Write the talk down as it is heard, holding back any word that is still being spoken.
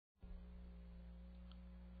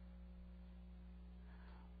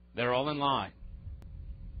They're all in line.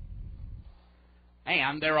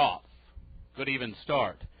 And they're off. Good even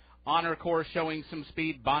start. Honor Corps showing some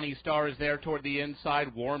speed. Bonnie Star is there toward the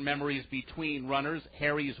inside. Warm Memories between runners.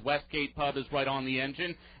 Harry's Westgatepub is right on the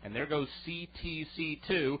engine. And there goes T Cee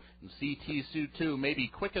Two. And T Cee Two maybe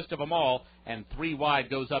quickest of them all. And 3 wide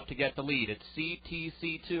goes up to get the lead. It's T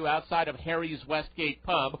Cee Two outside of Harry's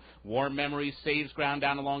Westgatepub. Warm Memories saves ground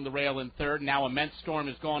down along the rail in third. Now Immense Storm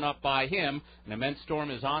has gone up by him. And Immense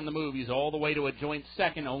Storm is on the move. He's all the way to a joint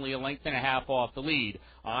second, only a length and a half off the lead.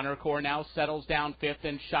 Honor Corps now settles down fifth,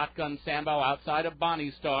 and Shotgun Sambo outside of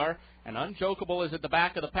Bonnie Star. And Unjokeable is at the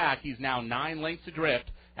back of the pack. He's now 9 lengths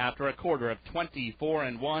adrift after a quarter of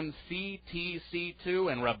 24-1. T Cee Two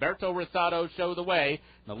and Roberto Rosado show the way.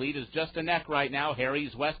 The lead is just a neck right now.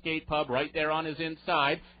 Harry's Westgatepub right there on his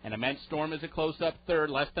inside, and Immense Storm is a close-up third,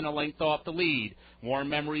 less than a length off the lead. Warm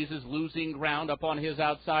Memories is losing ground. Up on his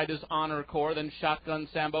outside is Honor Corps, then Shotgun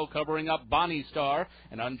Sambo covering up Bonnie Star,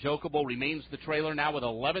 and Unjokeable remains the trailer now with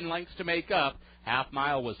 11 lengths to make up. Half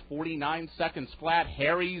mile was 49 seconds flat.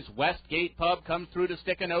 Harry's Westgatepub comes through to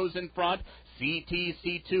stick a nose in front. T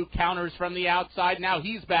Cee Two counters from the outside. Now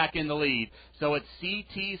he's back in the lead. So it's T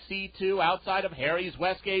Cee Two outside of Harry's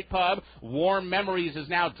Westgatepub. Warm Memories is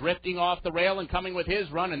now drifting off the rail and coming with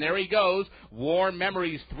his run, and there he goes. Warm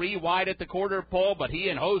Memories 3 wide at the quarter pole, but he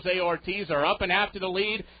and Jose Ortiz are up and after the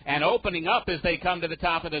lead and opening up as they come to the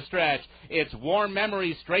top of the stretch. It's Warm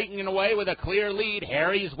Memories straightening away with a clear lead.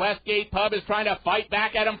 Harry's Westgatepub is trying to fight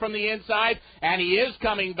back at him from the inside, and he is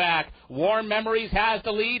coming back. Warm Memories has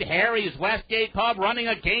the lead. Harry's Westgatepub running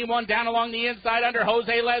a game one down along the inside under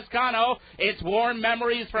Jose Lezcano. It's Warm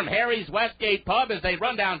Memories from Harry's Westgatepub as they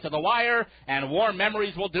run down to the wire, and Warm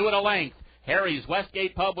Memories will do it a length. Harry's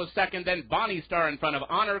Westgatepub was second, then Bonnie Star in front of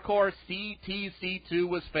Honor Corps. T Cee Two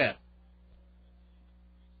was fifth.